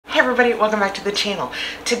everybody, welcome back to the channel.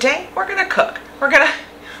 Today we're gonna cook. We're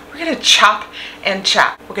gonna chop and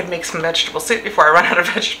chat. We're gonna make some vegetable soup before I run out of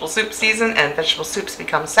vegetable soup season and vegetable soups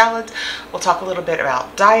become salads. We'll talk a little bit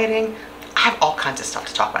about dieting. I have all kinds of stuff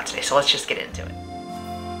to talk about today, so let's just get into it.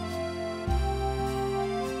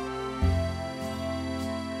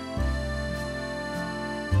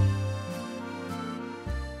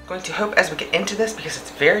 Going to hope as we get into this, because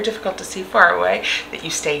it's very difficult to see far away, that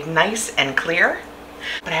you stay nice and clear.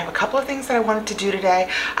 But I have a couple of things that I wanted to do today.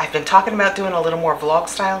 I've been talking about doing a little more vlog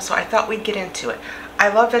style, so I thought we'd get into it. I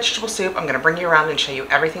love vegetable soup. I'm going to bring you around and show you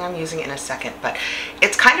everything I'm using in a second, but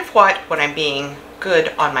it's kind of what, when I'm being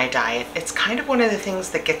good on my diet, it's kind of one of the things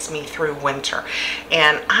that gets me through winter.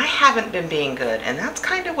 And I haven't been being good, and that's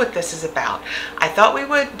kind of what this is about. I thought we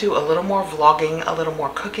would do a little more vlogging, a little more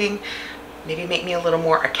cooking, maybe make me a little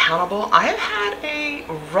more accountable. I have had a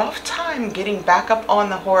rough time getting back up on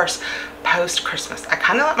the horse post-Christmas. I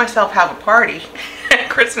kind of let myself have a party at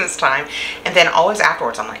Christmas time, and then always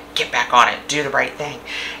afterwards I'm like, get back on it, do the right thing.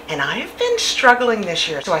 And I've been struggling this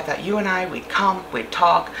year, so I thought you and I, we'd come, we'd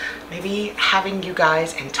talk, maybe having you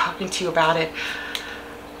guys and talking to you about it.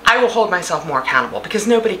 I will hold myself more accountable, because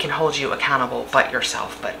nobody can hold you accountable but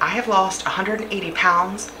yourself. But I have lost 180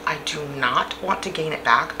 pounds. I do not want to gain it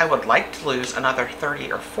back. I would like to lose another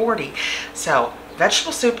 30 or 40. So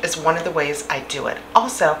vegetable soup is one of the ways I do it.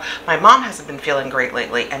 Also, my mom hasn't been feeling great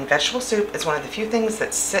lately, and vegetable soup is one of the few things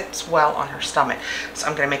that sits well on her stomach. So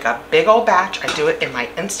I'm gonna make a big old batch. I do it in my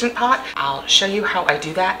Instant Pot. I'll show you how I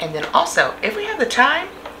do that. And then also, if we have the time,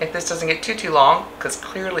 if this doesn't get too long, because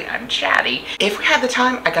clearly I'm chatty. If we have the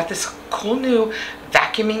time, I got this cool new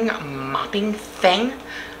vacuuming, mopping thing.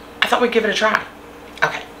 I thought we'd give it a try.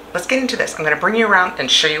 Okay, let's get into this. I'm gonna bring you around and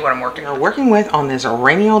show you what I'm working with on this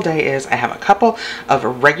rainy old day. Is I have a couple of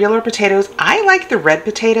regular potatoes. I like the red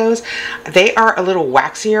potatoes. They are a little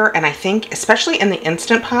waxier, and I think, especially in the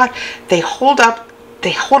Instant Pot, they hold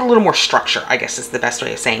a little more structure, I guess is the best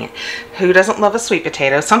way of saying it. Who doesn't love a sweet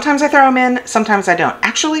potato? Sometimes I throw them in, sometimes I don't.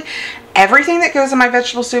 Actually, everything that goes in my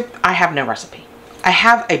vegetable soup, I have no recipe. I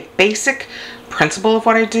have a basic principle of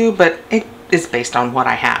what I do, but it is based on what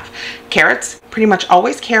I have. Carrots, pretty much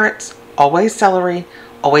always carrots, always celery,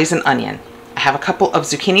 always an onion. I have a couple of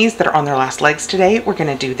zucchinis that are on their last legs today. We're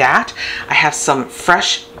gonna do that. I have some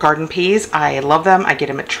fresh garden peas. I love them. I get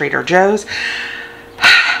them at Trader Joe's.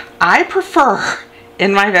 I prefer,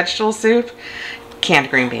 in my vegetable soup, canned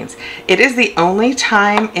green beans. It is the only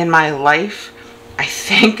time in my life, I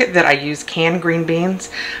think, that I use canned green beans,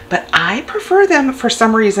 but I prefer them for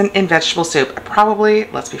some reason in vegetable soup. Probably,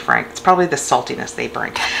 let's be frank, it's probably the saltiness they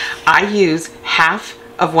bring. I use half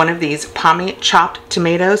of one of these palmy chopped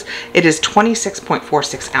tomatoes. It is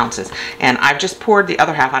 26.46 ounces. And I've just poured the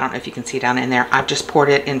other half, I don't know if you can see down in there, I've just poured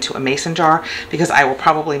it into a mason jar, because I will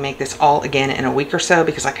probably make this all again in a week or so,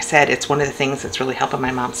 because like I said, it's one of the things that's really helping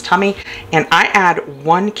my mom's tummy. And I add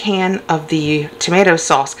 1 can of the tomato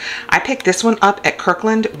sauce. I picked this one up at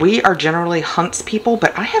Kirkland. We are generally Hunt's people,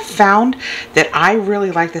 but I have found that I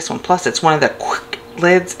really like this one. Plus, it's one of the quick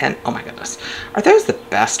lids, and oh my goodness, are those the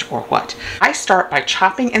best or what? I start by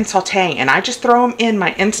chopping and sauteing, and I just throw them in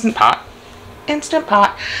my Instant Pot.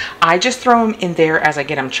 I just throw them in there as I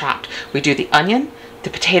get them chopped. We do the onion, the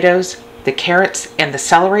potatoes, the carrots, and the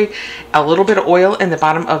celery, a little bit of oil in the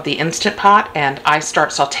bottom of the Instant Pot, and I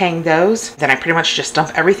start sauteing those. Then I pretty much just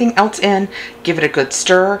dump everything else in, give it a good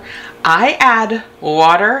stir. I add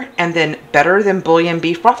water, and then better than bouillon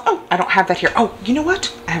beef broth. Oh, I don't have that here. Oh, you know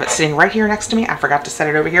what? I have it sitting right here next to me. I forgot to set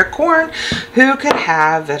it over here. Corn. Who could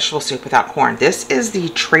have vegetable soup without corn? This is the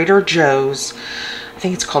Trader Joe's, I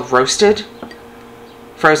think it's called roasted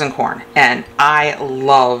frozen corn, and I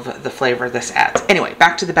love the flavor this adds. Anyway,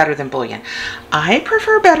 back to the better than bouillon. I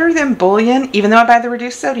prefer better than bouillon, even though I buy the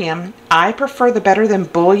reduced sodium, I prefer the better than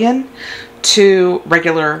bouillon to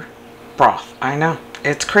regular broth. I know,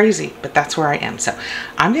 it's crazy, but that's where I am. So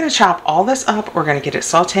I'm gonna chop all this up. We're gonna get it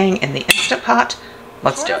sauteing in the Instant Pot.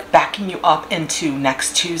 Let's do it. Backing you up into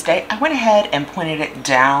next Tuesday, I went ahead and pointed it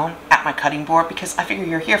down at my cutting board, because I figure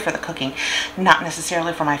you're here for the cooking, not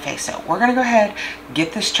necessarily for my face. So we're gonna go ahead,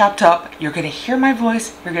 get this chopped up. You're gonna hear my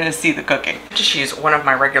voice, you're gonna see the cooking. Just use one of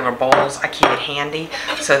my regular bowls. I keep it handy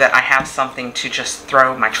so that I have something to just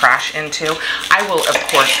throw my trash into. I will, of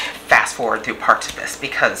course, fast forward through parts of this,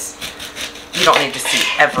 because you don't need to see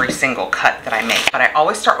every single cut that I make. But I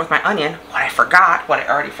always start with my onion. What I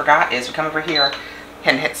already forgot is we come over here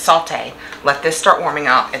and hit saute. Let this start warming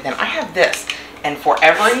up, and then I have this, and for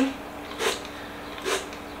every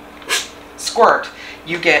squirt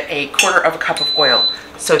you get 1/4 cup of oil.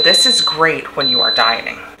 So this is great when you are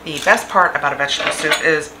dieting. The best part about a vegetable soup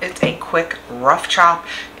is it's a quick, rough chop.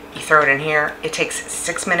 You throw it in here. It takes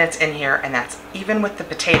 6 minutes in here, and that's even with the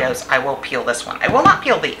potatoes. I will peel this one. I will not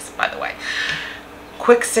peel these, by the way.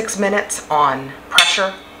 Quick 6 minutes on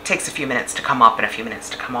pressure. Takes a few minutes to come up and a few minutes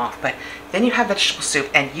to come off, but then you have vegetable soup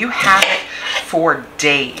and you have it for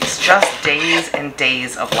days, just days and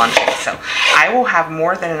days of lunches. So I will have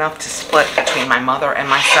more than enough to split between my mother and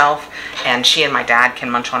myself, and she and my dad can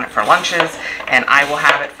munch on it for lunches, and I will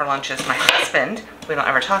have it for lunches. My husband, we don't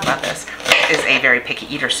ever talk about this, is a very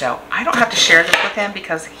picky eater, so I don't have to share this with him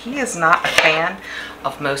because he is not a fan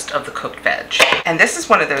of most of the cooked veg. And this is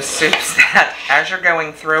one of those soups that as you're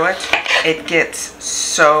going through it, it gets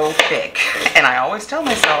so big. And I always tell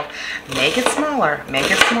myself, make it smaller, make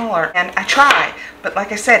it smaller. And I try, but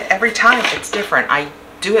like I said, every time it's different. I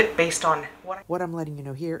do it based on what I'm letting you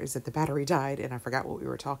know here is that the battery died and I forgot what we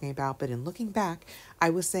were talking about. But in looking back, I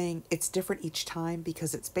was saying it's different each time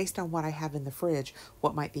because it's based on what I have in the fridge,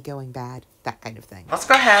 what might be going bad, that kind of thing. Let's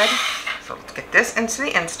go ahead. So let's get this into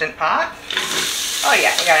the Instant Pot. Oh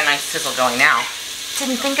yeah, we got a nice sizzle going now.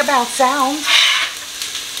 Didn't think about sound.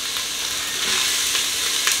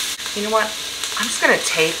 You know what? I'm just gonna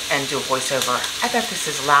tape and do a voiceover. I bet this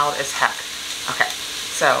is loud as heck. Okay,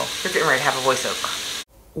 so we're getting ready to have a voiceover.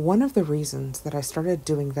 One of the reasons that I started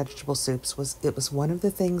doing vegetable soups was it was one of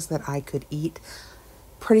the things that I could eat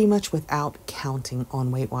pretty much without counting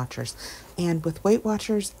on Weight Watchers. And with Weight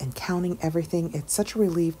Watchers and counting everything, it's such a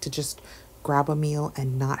relief to just grab a meal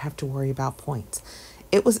and not have to worry about points.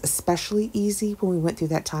 It was especially easy when we went through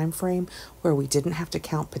that time frame where we didn't have to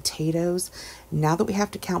count potatoes. Now that we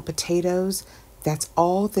have to count potatoes, that's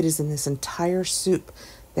all that is in this entire soup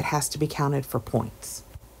that has to be counted for points.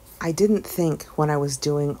 I didn't think when I was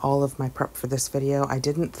doing all of my prep for this video, I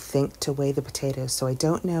didn't think to weigh the potatoes, so I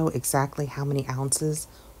don't know exactly how many ounces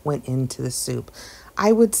went into the soup.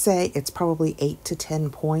 I would say it's probably 8 to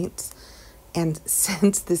 10 points. And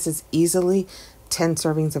since this is easily 10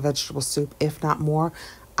 servings of vegetable soup, if not more,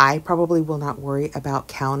 I probably will not worry about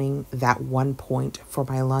counting that 1 point for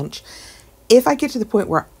my lunch. If I get to the point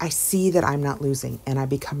where I see that I'm not losing and I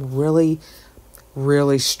become really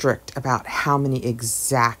strict about how many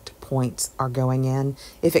exact points are going in,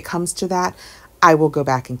 if it comes to that, I will go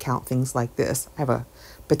back and count things like this. I have a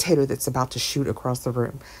potato that's about to shoot across the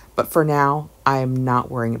room. But for now, I am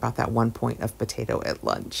not worrying about that 1 point of potato at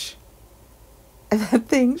lunch. And that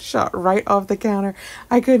thing shot right off the counter.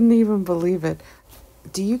 I couldn't even believe it.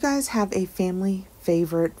 Do you guys have a family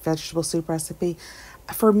favorite vegetable soup recipe?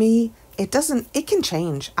 For me, it can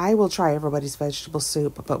change. I will try everybody's vegetable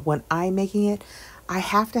soup, but when I'm making it, I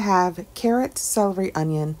have to have carrots, celery,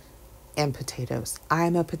 onion, and potatoes.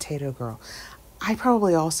 I'm a potato girl. I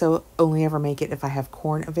probably also only ever make it if I have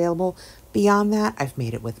corn available. Beyond that, I've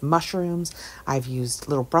made it with mushrooms. I've used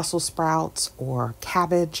little Brussels sprouts or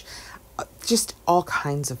cabbage, just all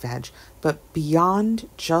kinds of veg. But beyond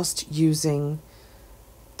just using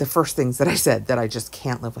the first things that I said that I just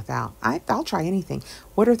can't live without, I'll try anything.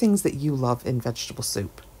 What are things that you love in vegetable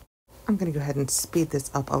soup? I'm going to go ahead and speed this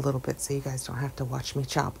up a little bit so you guys don't have to watch me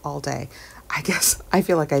chop all day. I guess I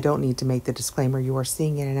feel like I don't need to make the disclaimer you are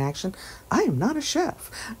seeing it in action. I am not a chef.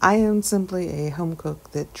 I am simply a home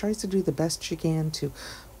cook that tries to do the best she can to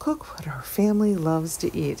cook what her family loves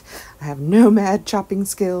to eat. I have no mad chopping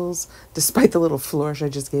skills, despite the little flourish I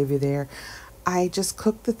just gave you there. I just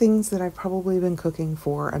cook the things that I've probably been cooking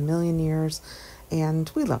for a million years,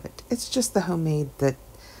 and we love it. It's just the homemade that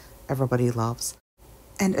everybody loves.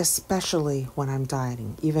 And especially when I'm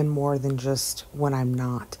dieting, even more than just when I'm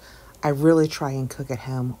not. I really try and cook at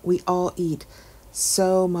home. We all eat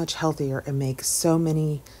so much healthier and make so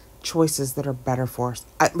many choices that are better for us.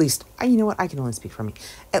 At least, you know what? I can only speak for me.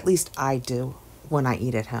 At least I do when I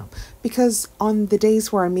eat at home. Because on the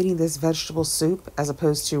days where I'm eating this vegetable soup, as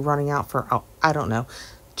opposed to running out for, I don't know,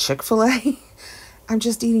 Chick-fil-A, I'm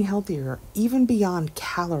just eating healthier, even beyond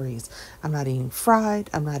calories. I'm not eating fried.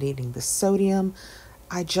 I'm not eating the sodium.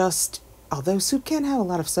 Although soup can have a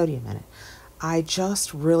lot of sodium in it, I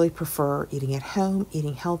just really prefer eating at home,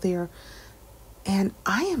 eating healthier. And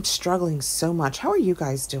I am struggling so much. How are you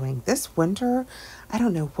guys doing? This winter, I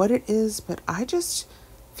don't know what it is, but I just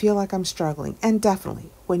feel like I'm struggling. And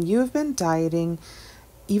definitely, when you have been dieting,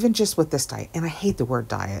 even just with this diet, and I hate the word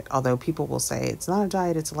diet, although people will say it's not a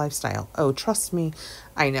diet, it's a lifestyle. Oh, trust me,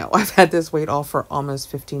 I know. I've had this weight all for almost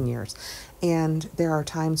 15 years. And there are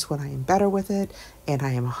times when I am better with it, and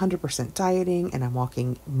I am 100% dieting, and I'm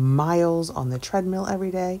walking miles on the treadmill every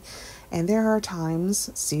day. And there are times,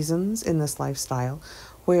 seasons in this lifestyle,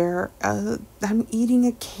 where I'm eating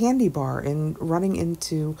a candy bar and running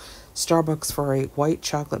into Starbucks for a white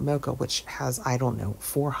chocolate mocha, which has, I don't know,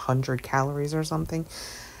 400 calories or something.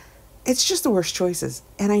 It's just the worst choices.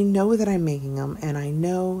 And I know that I'm making them, and I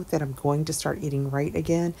know that I'm going to start eating right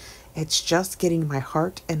again. It's just getting my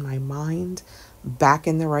heart and my mind back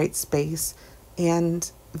in the right space. And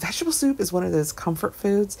vegetable soup is one of those comfort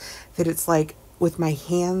foods that it's like with my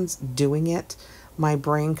hands doing it, my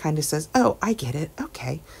brain kind of says, oh, I get it.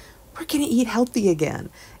 Okay, we're going to eat healthy again.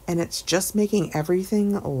 And it's just making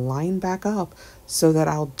everything line back up so that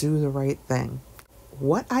I'll do the right thing.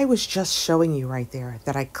 What I was just showing you right there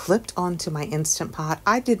that I clipped onto my Instant Pot,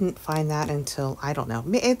 I didn't find that until, I don't know,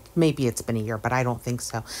 maybe it's been a year, but I don't think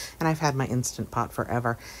so. And I've had my Instant Pot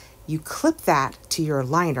forever. You clip that to your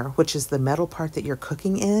liner, which is the metal part that you're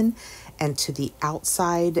cooking in, and to the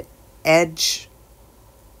outside edge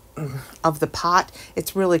of the pot.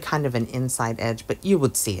 It's really kind of an inside edge, but you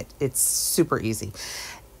would see it. It's super easy.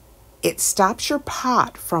 It stops your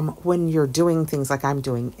pot from, when you're doing things like I'm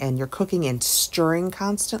doing and you're cooking and stirring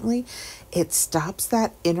constantly, it stops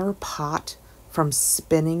that inner pot from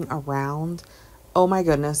spinning around. Oh my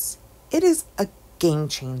goodness. It is a game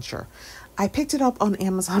changer. I picked it up on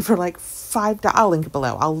Amazon for like $5. I'll link it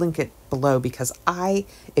below. I'll link it below because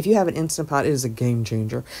if you have an Instant Pot, it is a game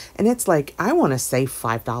changer. And it's like, I want to say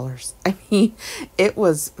 $5. I mean, it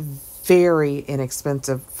was very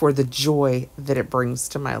inexpensive for the joy that it brings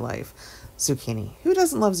to my life. Zucchini. Who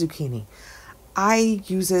doesn't love zucchini? I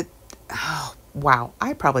use it. Oh, wow.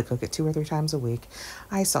 I probably cook it 2 or 3 times a week.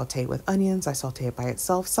 I saute it with onions. I saute it by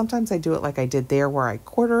itself. Sometimes I do it like I did there where I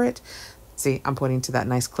quarter it. See, I'm pointing to that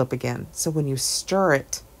nice clip again. So when you stir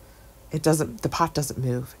it, the pot doesn't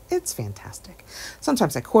move. It's fantastic.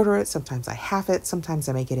 Sometimes I quarter it, sometimes I half it, sometimes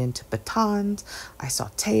I make it into batons. I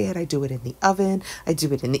saute it, I do it in the oven, I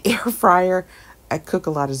do it in the air fryer. I cook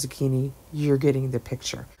a lot of zucchini. You're getting the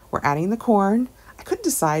picture. We're adding the corn. I couldn't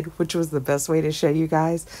decide which was the best way to show you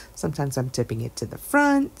guys. Sometimes I'm tipping it to the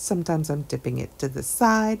front, sometimes I'm tipping it to the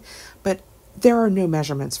side, but there are no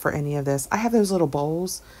measurements for any of this. I have those little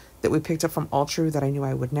bowls that we picked up from Altru that I knew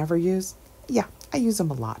I would never use. Yeah, I use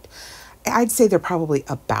them a lot. I'd say they're probably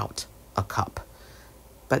about a cup.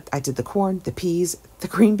 But I did the corn, the peas, the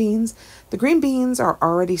green beans. The green beans are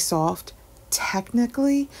already soft.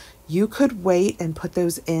 Technically, you could wait and put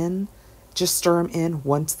those in, just stir them in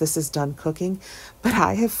once this is done cooking. But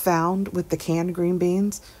I have found with the canned green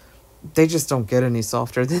beans, they just don't get any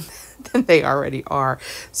softer than they already are.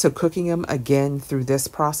 So cooking them again through this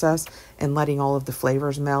process and letting all of the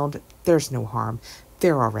flavors meld, there's no harm.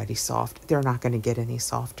 They're already soft. They're not going to get any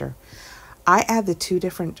softer. I add the 2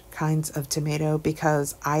 different kinds of tomato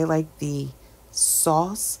because I like the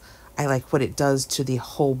sauce. I like what it does to the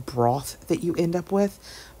whole broth that you end up with.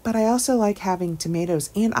 But I also like having tomatoes.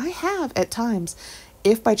 And I have at times,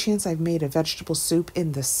 if by chance I've made a vegetable soup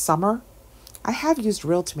in the summer, I have used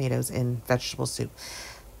real tomatoes in vegetable soup.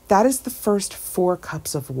 That is the first 4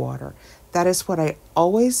 cups of water. That is what I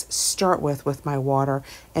always start with my water,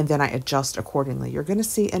 and then I adjust accordingly. You're going to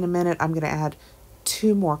see in a minute, I'm going to add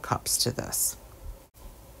 2 more cups to this.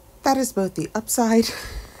 That is both the upside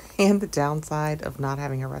and the downside of not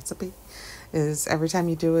having a recipe. Is every time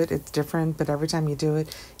you do it, it's different, but every time you do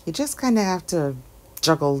it, you just kind of have to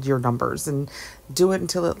juggle your numbers and do it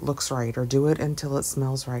until it looks right or do it until it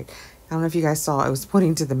smells right. I don't know if you guys saw, I was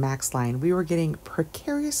pointing to the max line. We were getting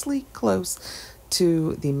precariously close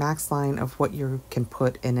to the max line of what you can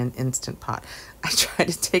put in an Instant Pot. I tried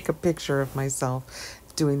to take a picture of myself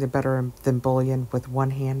doing the better than bouillon with one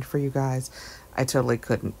hand for you guys. I totally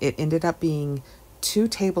couldn't. It ended up being 2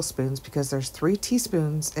 tablespoons because there's 3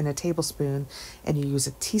 teaspoons in a tablespoon, and you use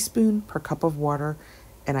a teaspoon per cup of water,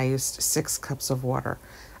 and I used 6 cups of water.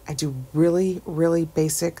 I do really, really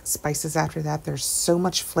basic spices after that. There's so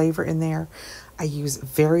much flavor in there. I use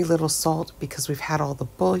very little salt because we've had all the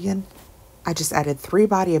bouillon. I just added 3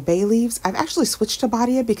 Badia bay leaves. I've actually switched to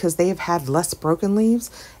Badia because they have had less broken leaves,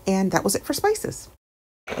 and that was it for spices.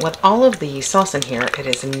 With all of the sauce in here, it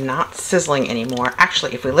is not sizzling anymore.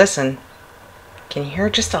 Actually, if we listen, can you hear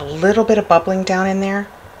just a little bit of bubbling down in there?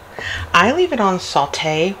 I leave it on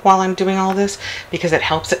saute while I'm doing all this because it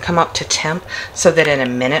helps it come up to temp so that in a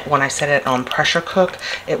minute when I set it on pressure cook,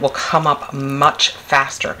 it will come up much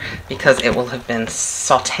faster because it will have been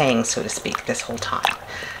sauteing, so to speak, this whole time.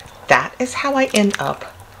 That is how I end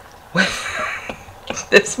up with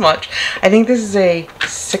this much. I think this is a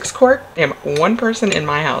 6-quart. I am one person in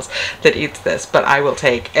my house that eats this, but I will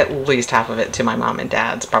take at least half of it to my mom and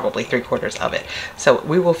dad's, probably 3/4 of it. So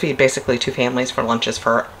we will feed basically 2 families for lunches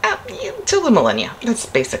for till the millennia. That's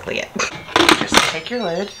basically it. Just take your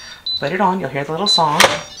lid, put it on, you'll hear the little song,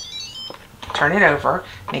 turn it over,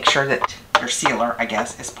 make sure that your sealer, I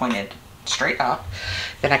guess, is pointed straight up.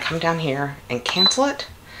 Then I come down here and cancel it,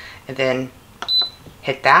 and then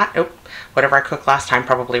hit that. Oh, whatever I cooked last time,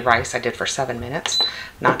 probably rice, I did for 7 minutes.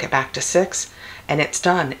 Knock it back to 6, and it's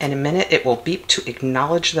done. In a minute, it will beep to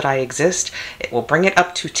acknowledge that I exist. It will bring it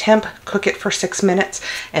up to temp, cook it for 6 minutes,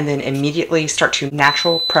 and then immediately start to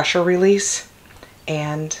natural pressure release.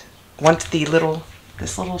 And once this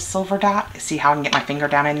little silver dot, see how I can get my finger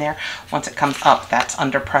down in there? Once it comes up, that's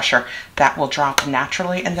under pressure. That will drop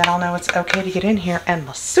naturally, and then I'll know it's okay to get in here, and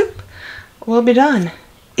the soup will be done.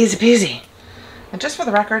 Easy peasy. And just for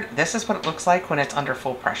the record, this is what it looks like when it's under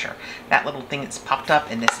full pressure. That little thing that's popped up,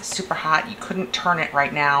 and this is super hot. You couldn't turn it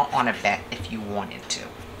right now on a bet if you wanted to.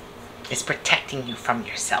 It's protecting you from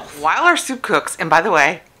yourself. While our soup cooks, and by the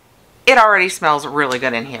way, it already smells really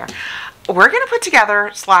good in here, we're gonna put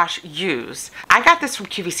together / use. I got this from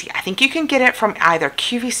QVC. I think you can get it from either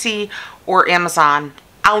QVC or Amazon.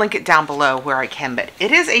 I'll link it down below where I can, but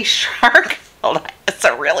it is a Shark. Hold on, it's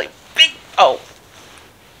a really big, oh.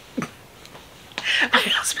 My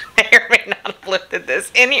husband may or may not have lifted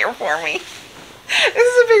this in here for me. This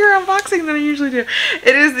is a bigger unboxing than I usually do.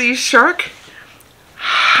 It is the Shark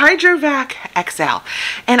Hydrovac XL.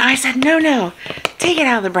 And I said, no, take it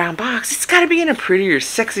out of the brown box. It's got to be in a prettier,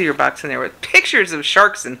 sexier box in there with pictures of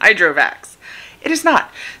sharks and hydrovacs. It is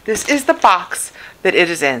not. This is the box that it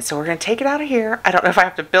is in. So we're going to take it out of here. I don't know if I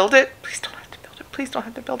have to build it. Please don't have to build it. Please don't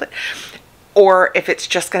have to build it. Or if it's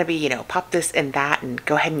just going to be, you know, pop this and that and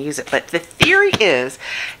go ahead and use it. But the theory is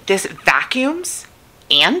this vacuums,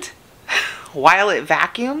 and while it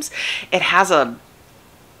vacuums, it has a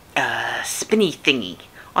spinny thingy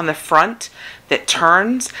on the front that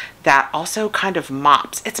turns, that also kind of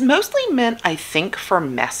mops. It's mostly meant, I think, for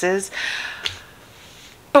messes,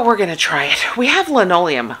 but we're gonna try it. We have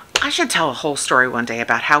linoleum. I should tell a whole story one day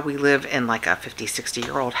about how we live in like a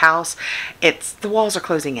 50-60-year-old house. The walls are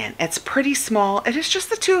closing in. It's pretty small. It is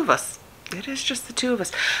just the two of us. It is just the two of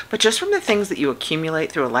us. But just from the things that you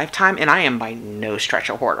accumulate through a lifetime, and I am by no stretch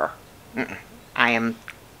a hoarder.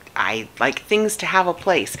 I like things to have a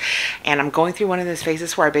place, and I'm going through one of those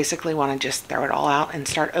phases where I basically want to just throw it all out and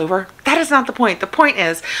start over. That is not the point. The point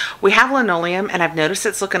is we have linoleum, and I've noticed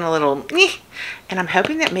it's looking a little and I'm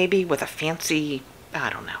hoping that maybe with a fancy, I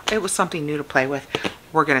don't know, it was something new to play with.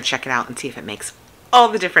 We're going to check it out and see if it makes all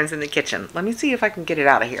the difference in the kitchen. Let me see if I can get it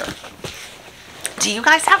out of here. Do you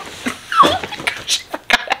guys have oh my gosh, I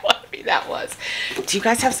forgot how heavy that was. Do you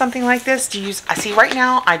guys have something like this? Do you use, I see right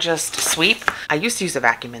now I just sweep. I used to use a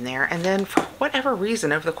vacuum in there, and then for whatever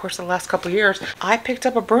reason over the course of the last couple of years, I picked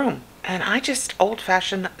up a broom and I just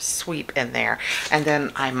old-fashioned sweep in there, and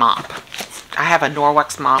then I mop. I have a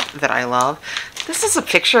Norwex mop that I love. This is a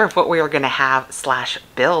picture of what we are going to have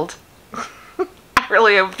 / build. I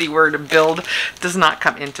really hope the word build does not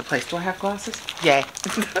come into place. Do I have glasses? Yay.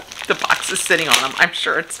 The box is sitting on them. I'm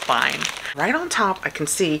sure it's fine. Right on top, I can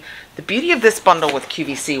see the beauty of this bundle with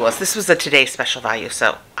QVC was this was a Today Special value.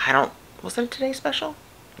 So was it a Today Special?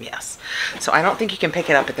 Yes. So I don't think you can pick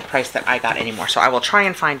it up at the price that I got anymore. So I will try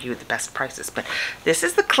and find you the best prices. But this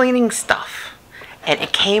is the cleaning stuff. And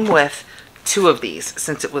it came with 2 of these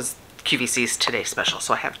since it was QVC's Today Special.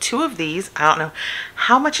 So I have 2 of these. I don't know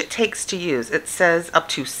how much it takes to use. It says up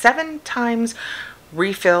to 7 times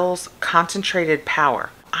refills concentrated power.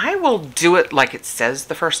 I will do it like it says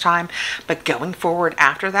the first time, but going forward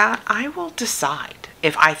after that, I will decide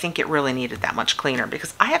if I think it really needed that much cleaner,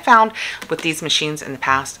 because I have found with these machines in the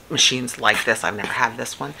past, machines like this, I've never had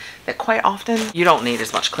this one, that quite often you don't need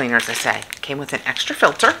as much cleaner as I say. It came with an extra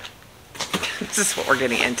filter. This is what we're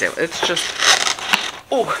getting into. It's just,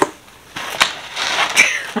 oh.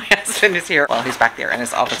 My husband is here. Well, he's back there in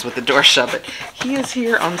his office with the door shut, but he is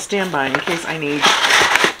here on standby in case I need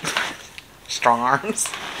strong arms.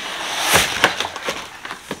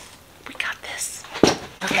 We got this.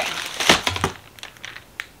 Okay.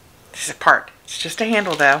 This is a part. It's just a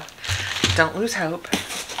handle though. Don't lose hope.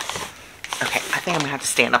 Okay, I think I'm gonna have to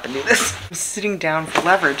stand up and do this. I'm sitting down for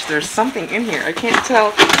leverage. There's something in here. I can't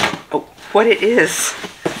tell what it is,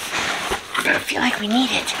 but I feel like we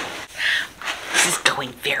need it. This is going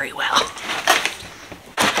very well.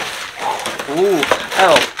 Ooh,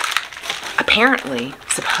 oh. Apparently,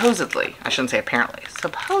 supposedly, I shouldn't say apparently,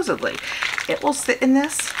 supposedly, it will sit in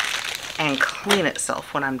this and clean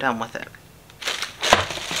itself when I'm done with it.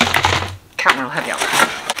 Counting real heavy on this.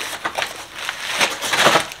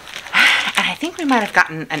 And I think we might have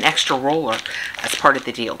gotten an extra roller as part of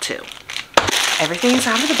the deal too. Everything is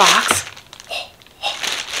out of the box.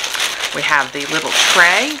 We have the little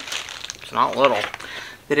tray. It's not little.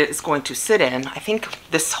 That it is going to sit in. I think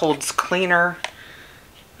this holds cleaner.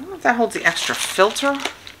 I don't know if that holds the extra filter.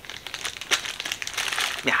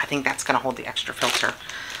 Yeah, I think that's going to hold the extra filter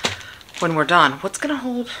when we're done. What's going to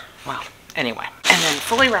hold? Well, anyway. And then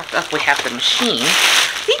fully wrapped up, we have the machine.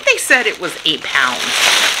 I think they said it was 8 pounds.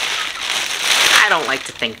 I don't like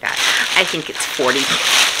to think that. I think it's 40.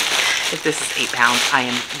 If this is 8 pounds, I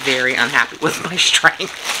am very unhappy with my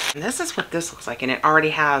strength. And this is what this looks like, and it already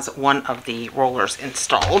has one of the rollers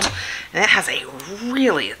installed. And it has a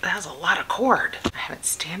lot of cord. I have it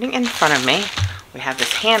standing in front of me. We have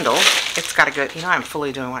this handle. It's got a good, you know, I'm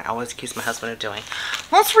fully doing what I always accuse my husband of doing.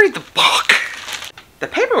 Let's read the book. The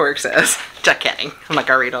paperwork says, just kidding, I'm not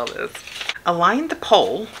gonna read all this. Align the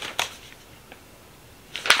pole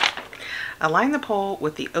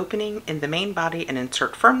with the opening in the main body and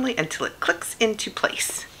insert firmly until it clicks into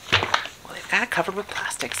place. Well, they've got it covered with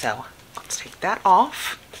plastic, so let's take that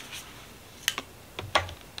off.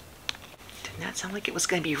 Didn't that sound like it was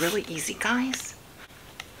going to be really easy, guys?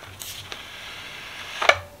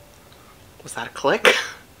 Was that a click?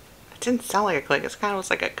 It didn't sound like a click. It kind of was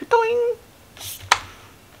like a ka-doing.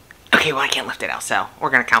 Okay, well, I can't lift it out, so we're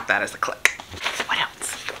going to count that as a click. What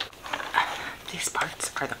else? These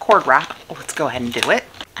parts are the cord wrap. Let's go ahead and do it.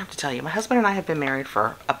 I have to tell you, my husband and I have been married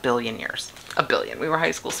for a billion years. A billion. We were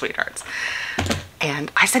high school sweethearts.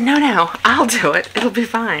 And I said, no, I'll do it. It'll be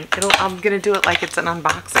fine. I'm going to do it like it's an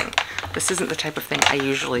unboxing. This isn't the type of thing I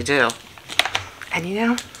usually do. And you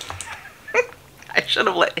know, I should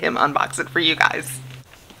have let him unbox it for you guys.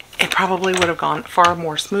 It probably would have gone far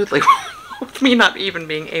more smoothly with me not even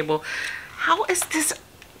being able. How is this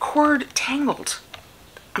cord tangled?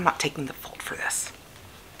 I'm not taking the fault for this.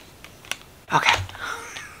 Okay.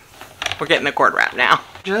 We're getting the cord wrap now.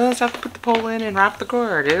 Just have to put the pole in and wrap the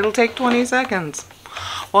cord. It'll take 20 seconds.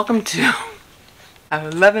 Welcome to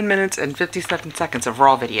 11 minutes and 57 seconds of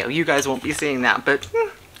raw video. You guys won't be seeing that, but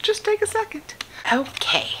just take a second.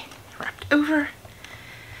 Okay. Wrapped over.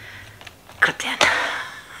 Clipped in.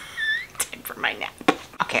 Time for my nap.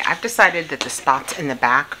 Okay, I've decided that the spots in the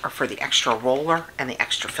back are for the extra roller and the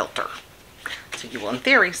extra filter. So you will, in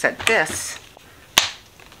theory, set this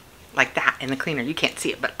like that in the cleaner. You can't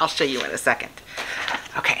see it, but I'll show you in a second.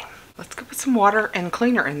 Okay, let's go put some water and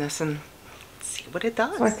cleaner in this and see what it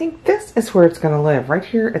does. So I think this is where it's going to live, right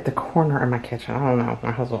here at the corner of my kitchen. I don't know.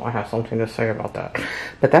 My husband will have something to say about that.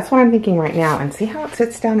 But that's what I'm thinking right now. And see how it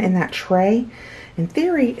sits down in that tray? In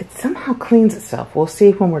theory, it somehow cleans itself. We'll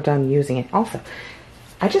see when we're done using it. Also,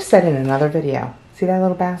 I just said in another video, see that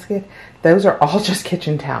little basket? Those are all just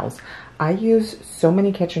kitchen towels. I use so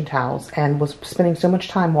many kitchen towels and was spending so much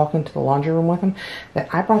time walking to the laundry room with them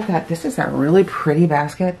that I brought that. This is that really pretty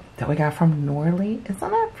basket that we got from Norley. Isn't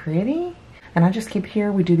that pretty? And I just keep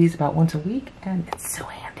here. We do these about once a week and it's so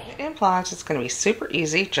handy. It implies it's going to be super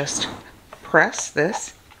easy. Just press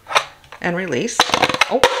this and release.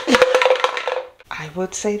 Oh, I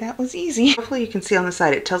would say that was easy. Hopefully you can see on the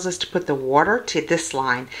side, it tells us to put the water to this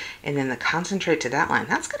line and then the concentrate to that line.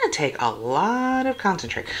 That's gonna take a lot of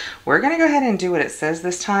concentrate. We're gonna go ahead and do what it says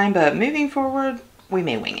this time, but moving forward, we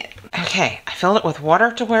may wing it. Okay, I filled it with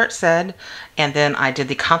water to where it said, and then I did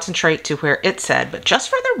the concentrate to where it said, but just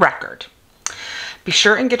for the record, be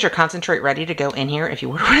sure and get your concentrate ready to go in here if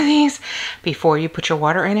you order one of these before you put your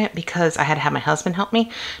water in it, because I had to have my husband help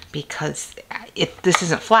me because this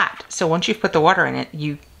isn't flat. So once you've put the water in it,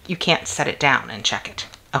 you can't set it down and check it.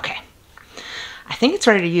 Okay. I think it's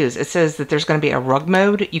ready to use. It says that there's going to be a rug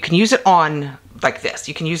mode. You can use it on like this.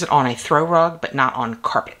 You can use it on a throw rug, but not on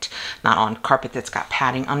carpet. Not on carpet that's got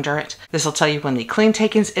padding under it. This will tell you when the clean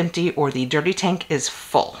tank is empty or the dirty tank is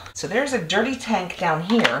full. So there's a dirty tank down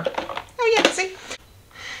here. Oh yeah, see?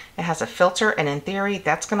 It has a filter, and in theory,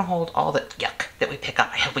 that's going to hold all the yuck that we pick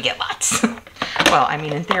up. I hope we get lots. Well, I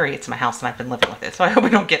mean, in theory, it's my house and I've been living with it, so I hope we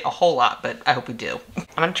don't get a whole lot, but I hope we do. I'm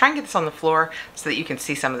going to try and get this on the floor so that you can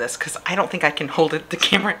see some of this, because I don't think I can hold the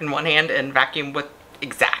camera in one hand and vacuum with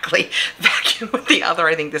the other.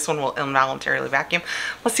 I think this one will involuntarily vacuum.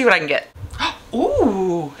 Let's see what I can get.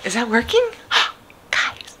 Ooh, is that working?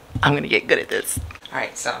 Guys, I'm going to get good at this. All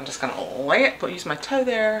right, so I'm just going to lay it, use my toe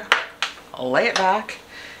there, I'll lay it back,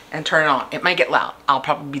 and turn it on. It might get loud. I'll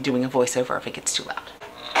probably be doing a voiceover if it gets too loud.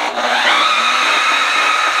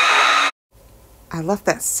 I left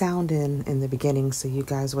that sound in the beginning so you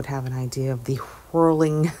guys would have an idea of the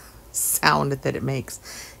whirling sound that it makes.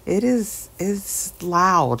 It's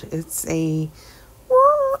loud. It's a,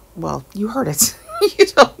 well, you heard it. You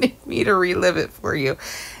don't need me to relive it for you.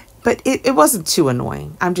 But it wasn't too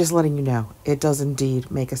annoying. I'm just letting you know. It does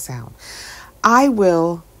indeed make a sound.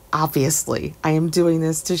 Obviously, I am doing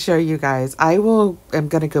this to show you guys. I'm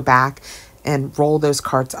going to go back and roll those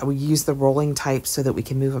carts. We use the rolling type so that we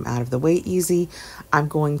can move them out of the way easy. I'm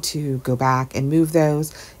going to go back and move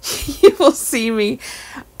those. You will see me.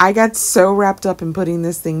 I got so wrapped up in putting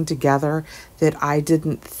this thing together that I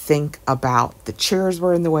didn't think about the chairs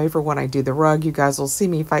were in the way for when I do the rug. You guys will see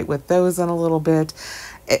me fight with those in a little bit.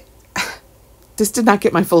 This did not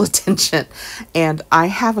get my full attention, and I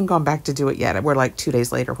haven't gone back to do it yet. We're like 2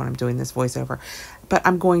 days later when I'm doing this voiceover, but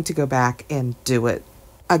I'm going to go back and do it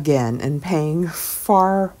again and paying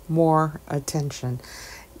far more attention.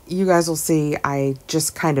 You guys will see I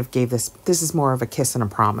just kind of gave this is more of a kiss and a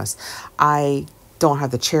promise. I don't have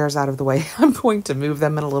the chairs out of the way. I'm going to move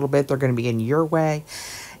them in a little bit. They're going to be in your way.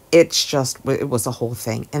 It's just, it was a whole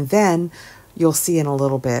thing. And then you'll see in a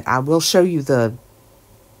little bit, I will show you the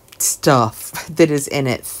stuff that is in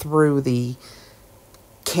it through the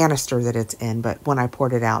canister that it's in, but when I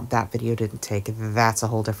poured it out, that video didn't take. That's a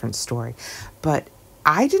whole different story. But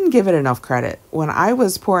I didn't give it enough credit. When I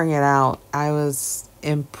was pouring it out, I was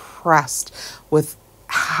impressed with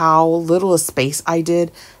how little a space I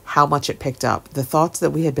did, how much it picked up. The thoughts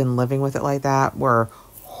that we had been living with it like that were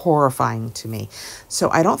horrifying to me.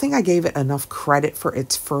 So I don't think I gave it enough credit for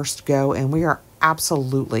its first go, and we are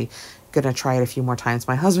absolutely going to try it a few more times.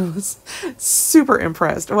 My husband was super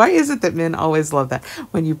impressed. Why is it that men always love that?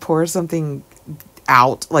 When you pour something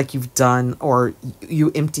out like you've done, or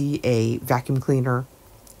you empty a vacuum cleaner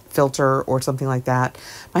filter or something like that.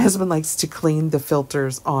 My husband likes to clean the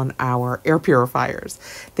filters on our air purifiers.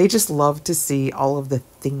 They just love to see all of the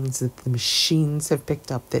things that the machines have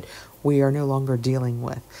picked up that we are no longer dealing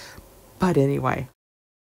with. But anyway,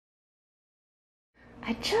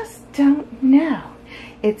 I just don't know.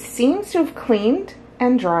 It seems to have cleaned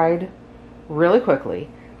and dried really quickly.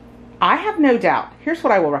 I have no doubt. Here's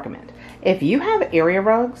what I will recommend. If you have area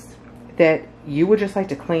rugs that you would just like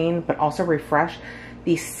to clean but also refresh,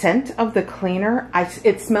 the scent of the cleaner,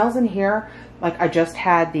 it smells in here like I just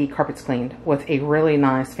had the carpets cleaned with a really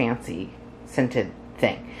nice fancy scented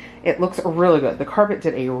thing. It looks really good. The carpet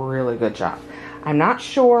did a really good job. I'm not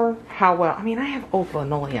sure how well, I mean, I have old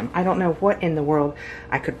linoleum. I don't know what in the world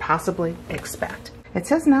I could possibly expect. It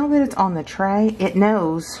says now that it's on the tray, it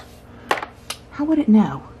knows. How would it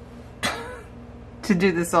know to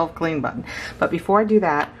do the self-clean button? But before I do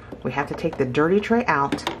that, we have to take the dirty tray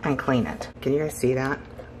out and clean it. Can you guys see that?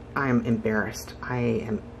 I'm embarrassed.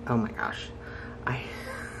 Oh my gosh.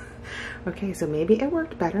 Okay, so maybe it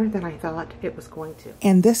worked better than I thought it was going to.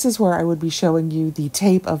 and this is where I would be showing you the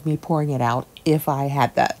tape of me pouring it out if I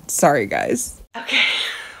had that. Sorry, guys. Okay,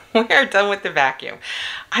 we are done with the vacuum.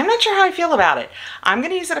 I'm not sure how I feel about it. I'm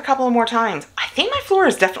going to use it a couple of more times. I think my floor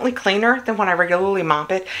is definitely cleaner than when I regularly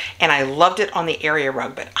mop it, and I loved it on the area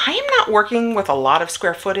rug, but I am not working with a lot of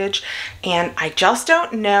square footage, and I just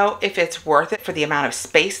don't know if it's worth it for the amount of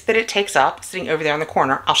space that it takes up sitting over there in the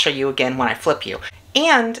corner. I'll show you again when I flip you.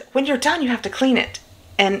 And when you're done, you have to clean it,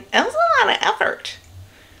 and it was a lot of effort.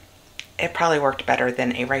 It probably worked better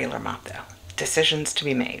than a regular mop though. Decisions to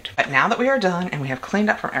be made. But now that we are done and we have cleaned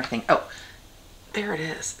up from everything, oh, there it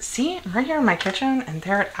is. See, I'm right here in my kitchen, and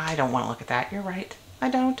there, I don't want to look at that. You're right, I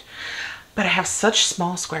don't. But I have such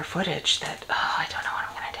small square footage that, oh, I don't know what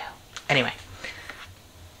I'm gonna do. Anyway,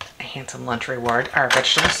 a handsome lunch reward. Our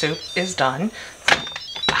vegetable soup is done.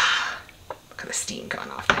 Look at the steam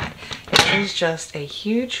coming off that. It is just a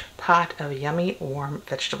huge pot of yummy, warm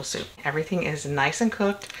vegetable soup. Everything is nice and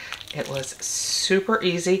cooked. It was super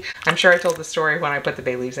easy. I'm sure I told the story when I put the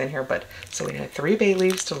bay leaves in here, but so we had 3 bay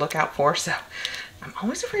leaves to look out for. So I'm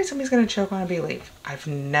always afraid somebody's gonna choke on a bay leaf. I've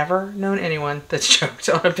never known anyone that's choked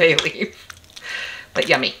on a bay leaf, but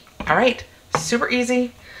yummy. All right, super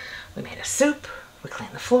easy. We made a soup, we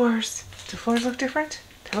cleaned the floors. Do floors look different?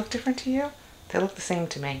 They look different to you? They look the same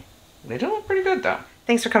to me. They do look pretty good though.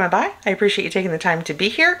 Thanks for coming by. I appreciate you taking the time to be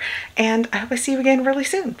here, and I hope I see you again really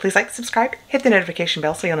soon. Please like, subscribe, hit the notification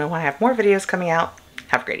bell so you'll know when I have more videos coming out.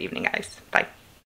 Have a great evening, guys. Bye.